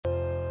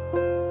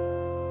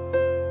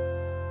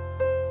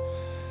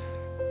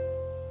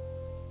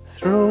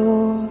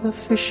through the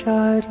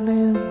fish-eyed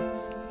lens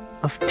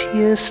of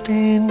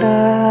tear-stained eyes,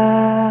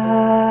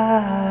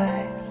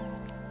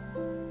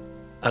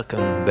 I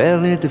can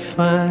barely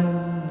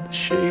define the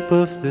shape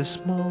of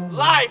this moment.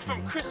 Live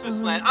from Christmas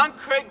Land, I'm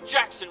Craig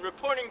Jackson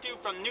reporting to you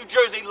from New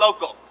Jersey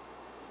Local.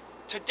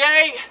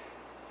 Today,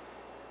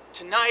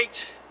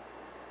 tonight,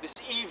 this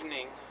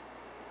evening,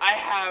 I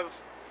have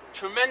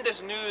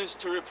tremendous news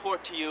to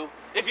report to you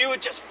if you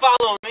would just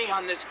follow me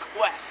on this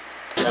quest.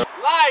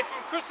 Live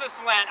from Christmas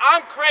Land,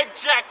 I'm Craig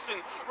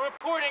Jackson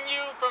reporting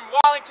you from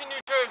Wallington, New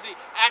Jersey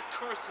at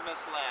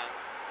Christmas Land.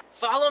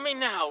 Follow me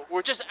now,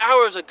 where just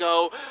hours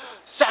ago,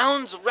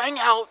 sounds rang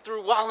out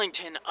through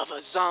Wallington of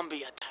a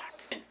zombie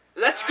attack.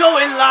 Let's go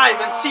in live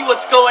and see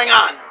what's going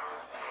on.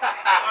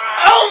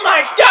 Oh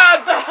my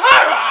God, the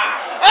horror!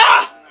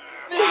 Ah!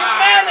 The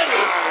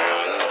humanity!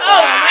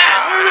 Oh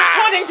man, we're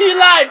reporting to you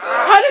live!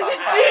 How does it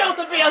feel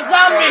to be a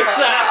zombie,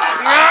 sir?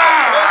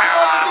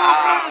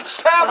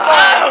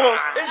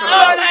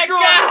 Oh my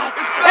God!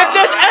 If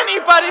there's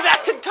anybody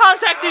that can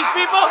contact these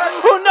people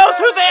who knows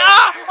who they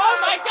are, oh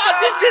my God,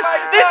 this is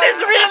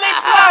really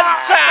fun,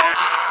 sir!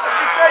 Let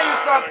me tell you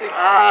something.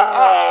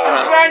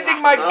 I'm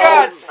grinding my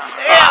guts.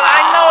 Yeah,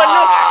 I know it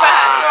looks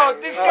bad. No,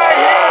 this guy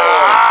here.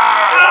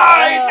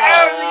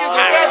 Everything is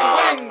red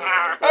wings.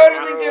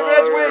 Everything is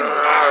red wings.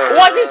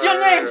 What is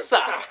your name,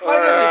 sir? My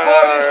name is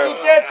Boris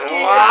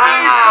Dudetsky.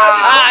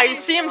 He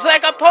seems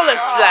like a Polish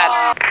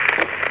lad.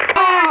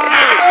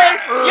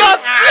 Your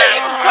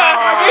scream, sir!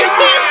 You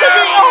seem to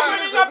be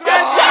opening up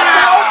your chest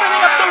and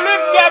opening up the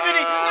lip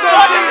cavity.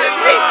 What does it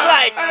taste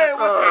like?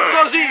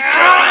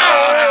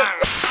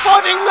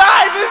 Reporting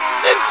live is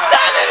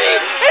insanity!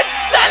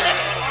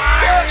 Insanity!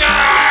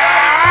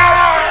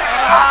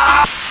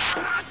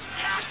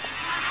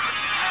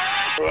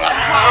 Oh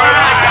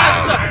my God,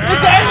 sir! Is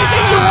there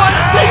anything you want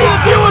to say to the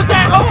viewers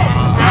at home?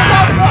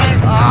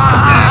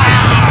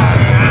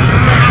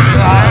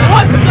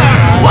 What, sir?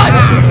 What?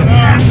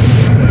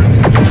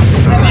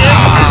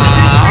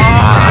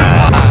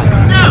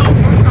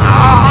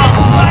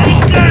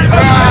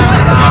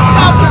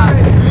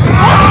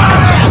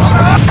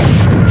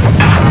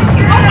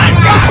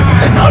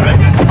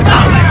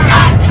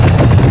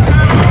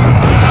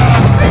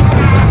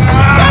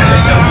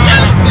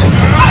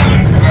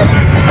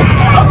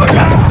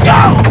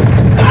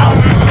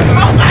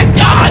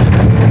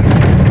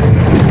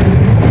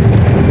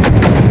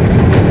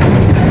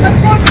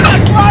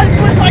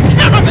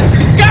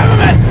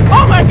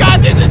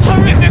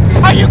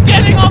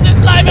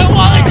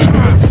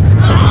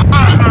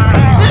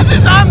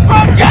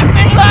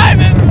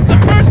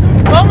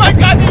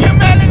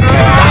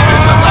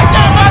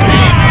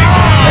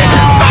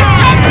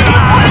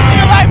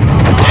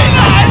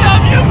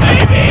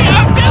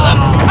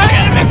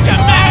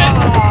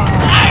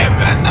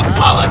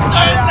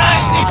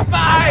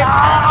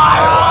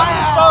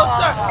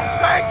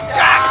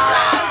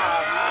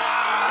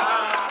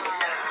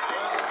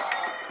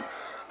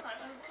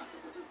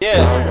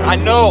 Yeah, I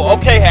know.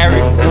 Okay, Harry.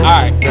 All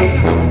right.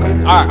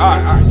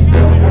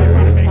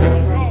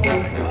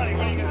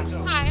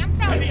 Hi, I'm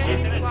Sally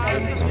Jenkins,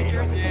 Washington, New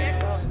Jersey 6,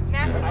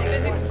 NASA's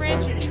physics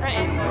branch in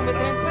Trenton. I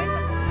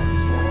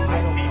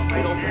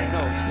don't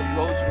know. The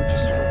roads were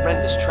just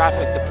horrendous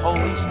traffic. The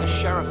police, the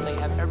sheriff, they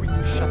have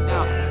everything shut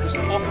down. There's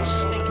an awful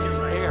stink in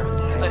the air.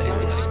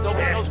 It's just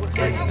nobody knows what it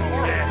is. We've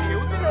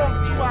been here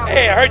over 2 hours.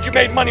 Hey, I heard you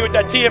made money with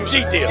that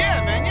TMZ deal.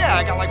 Yeah, man, yeah.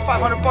 I got like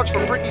 $500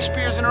 for Britney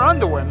Spears in her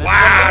underwear, man.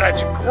 Wow,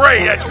 that's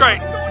great, that's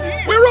great.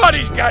 Where are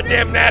these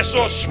goddamn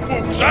Nassau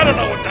spooks? I don't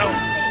know what the hell.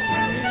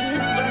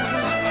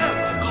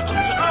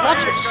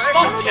 Lots of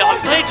stuff here,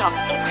 later.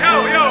 Yo,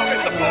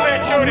 Mr. Fu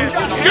Manchu.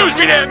 Excuse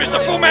me there, Mr.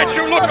 Fu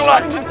Manchu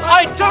look-alike.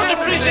 I don't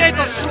appreciate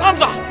the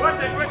slander. I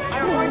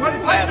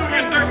do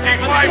your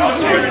 13th wife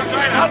to live in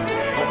China.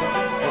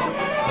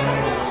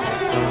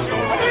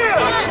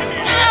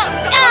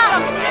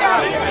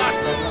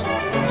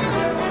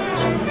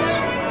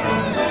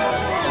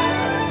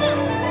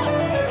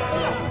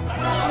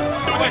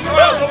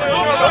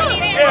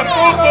 Yeah,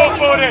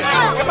 boo this.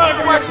 Come on,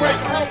 come on.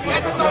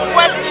 Get some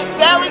questions,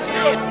 Sally.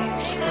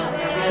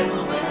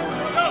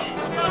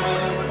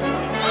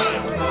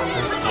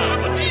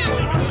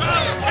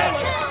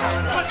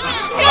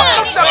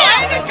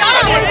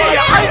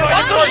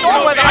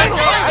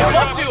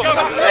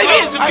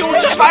 Please, if you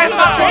would just find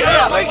out.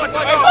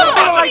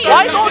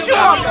 Why don't you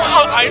want?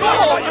 I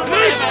know.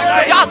 Please.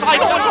 Yes, I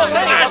know what you're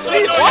saying.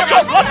 Please, watch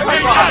your blood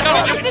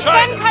pressure. Is the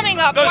sun coming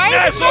up? Does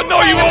Why is Nassau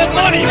know you owe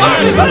money?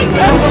 Why is the sun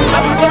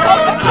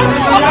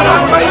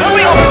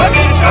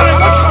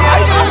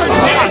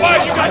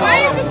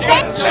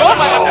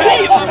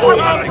Please.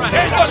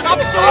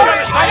 I'm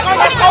sorry. I'm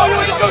going to call you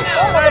in the good.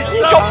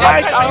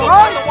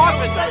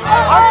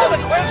 Answer the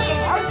question.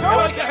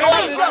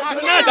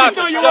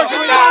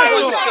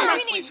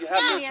 Please, you have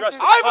to address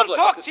the I will public.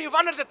 talk to you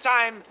one at a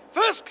time.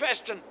 First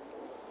question.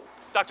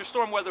 Dr.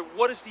 Stormweather,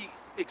 what is the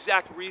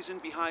exact reason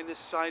behind this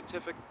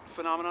scientific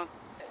phenomenon?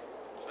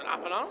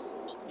 Phenomenon?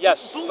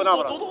 Yes,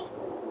 phenomenal.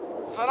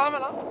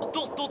 Phenomenon?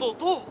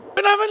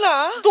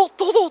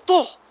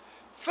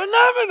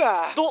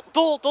 phenomena.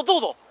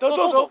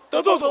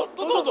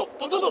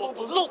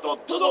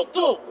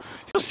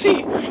 You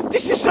see,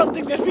 this is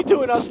something that we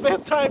do in our spare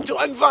time to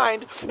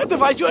unwind,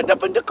 otherwise you end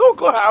up in the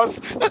cocoa house.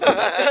 You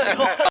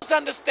must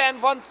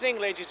understand one thing,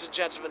 ladies and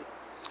gentlemen,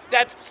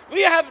 that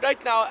we have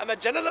right now a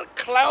Magellan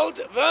cloud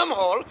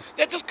wormhole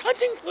that is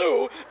cutting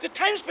through the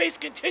time-space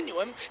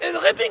continuum and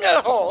ripping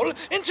a hole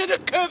into the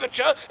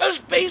curvature of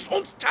space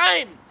and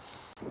time.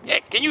 Yeah,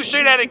 can you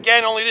say that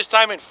again, only this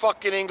time in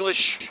fucking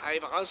English?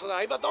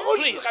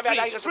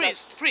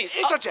 Please,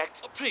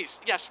 interject.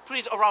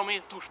 Please allow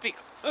me to speak.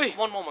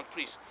 One moment,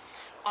 please.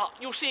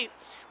 You see,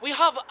 we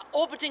have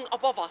orbiting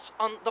above us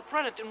on the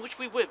planet in which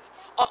we live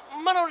a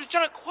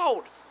monogenic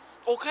cloud.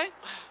 Okay?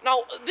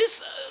 Now,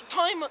 this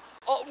time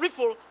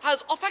ripple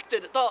has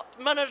affected the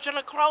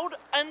monogenic cloud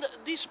and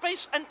the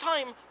space and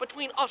time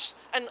between us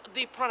and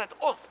the planet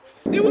Earth.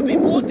 There will be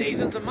more days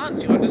in the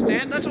month, you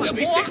understand? That's why Yeah, it'll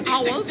be more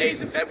 66 hours.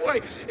 days in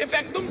February. In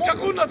fact,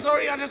 Karuna's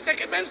already on her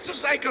second menstrual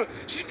cycle.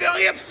 She's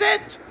very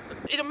upset.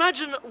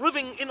 Imagine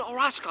living in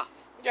Alaska.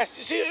 Yes,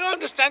 you see, you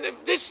understand?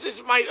 If this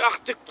is my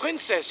Arctic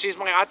princess. She's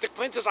my Arctic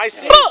princess. I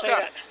saved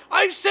her.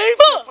 I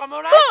saved her from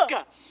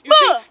Alaska. You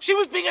see, she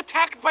was being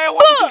attacked by a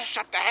woman. Oh,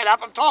 shut the hell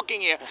up, I'm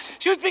talking here.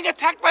 She was being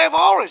attacked by a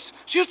walrus.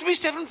 She used to be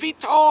 7 feet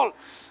tall.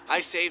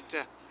 I saved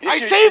her.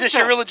 Is this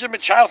your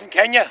illegitimate child from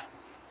Kenya?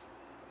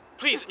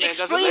 Please, man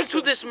doesn't explain listen.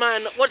 to this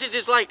man what it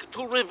is like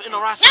to live in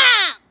Alaska.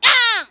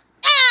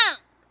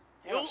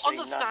 You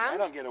understand? I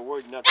don't get a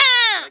word, nothing.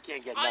 I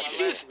can't get nothing.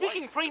 She's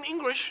speaking plain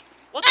English.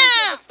 What don't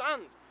you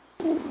understand?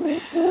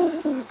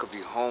 I could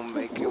be home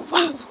making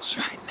waffles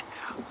right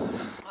now.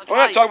 We're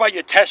not talking about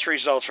your test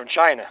results from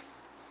China.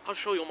 I'll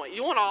show you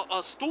you want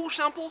a stool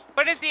sample?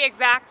 What is the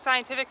exact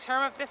scientific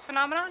term of this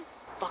phenomenon?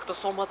 Dr.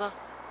 Somother,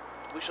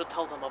 we should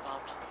tell them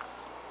about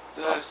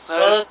The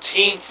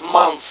 13th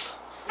month.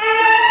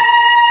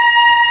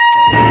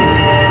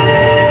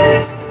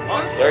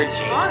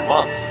 13th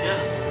month.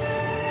 Yes.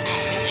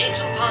 In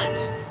ancient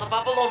times, the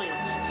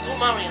Babylonians,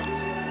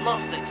 Sumerians,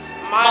 Gnostics,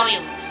 Mayans,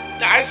 Mayans,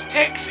 the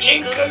Aztecs,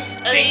 Incas,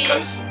 and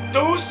Incas,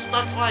 those.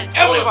 that's right,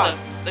 all Everyone. of them.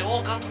 They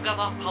all got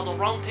together, had a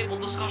round table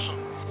discussion.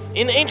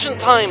 In ancient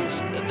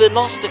times, the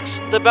Gnostics,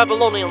 the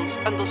Babylonians,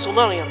 and the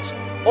Sumerians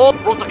all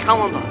wrote a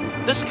calendar.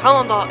 This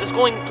calendar is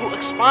going to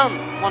expand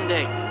one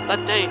day.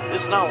 That day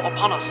is now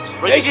upon us.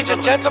 Ladies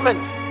and gentlemen,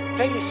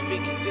 plainly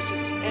speaking, this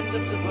is the end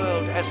of the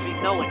world as we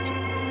know it.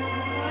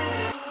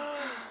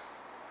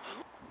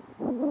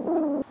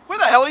 Where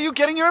the hell are you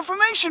getting your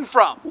information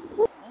from?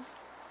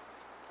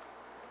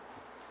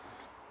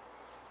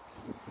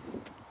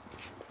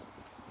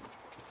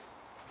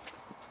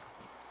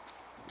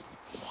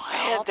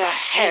 Where the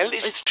hell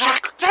is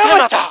Jack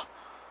Demeter?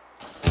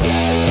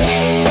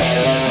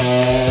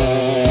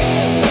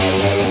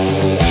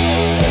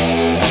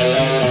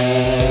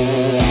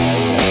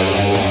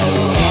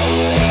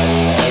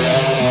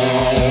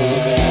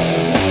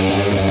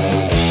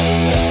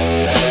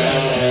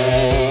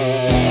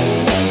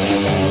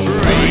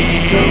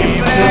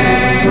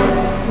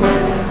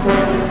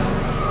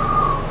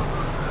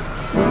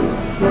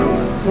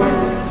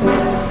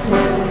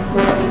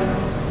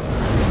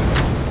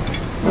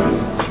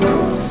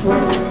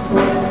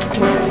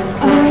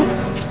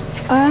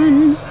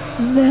 On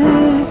the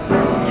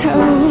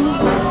toe,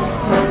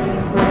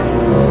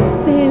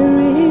 there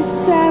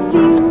is a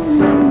view.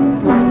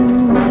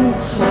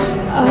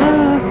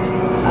 Up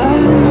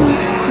on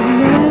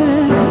the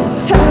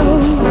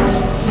toe,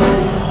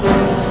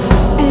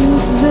 and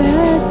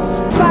the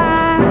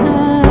spine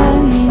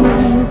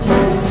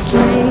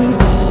straight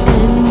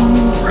and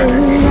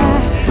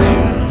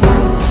erect,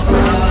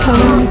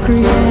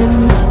 hungry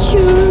and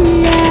curious.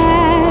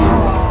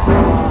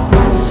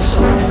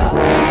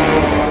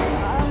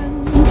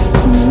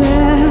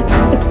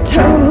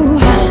 Toe,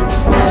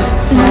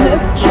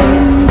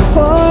 looking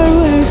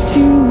forward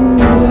to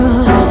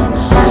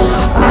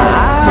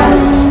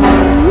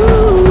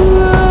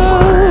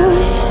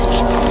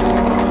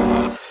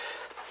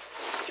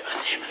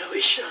Goddamn it,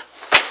 Alicia.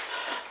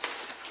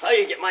 I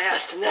gotta get my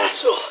ass to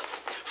Nassau.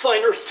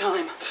 Find Earth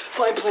time.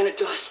 Find planet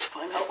dust.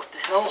 Find out what the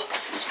hell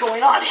is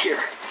going on here.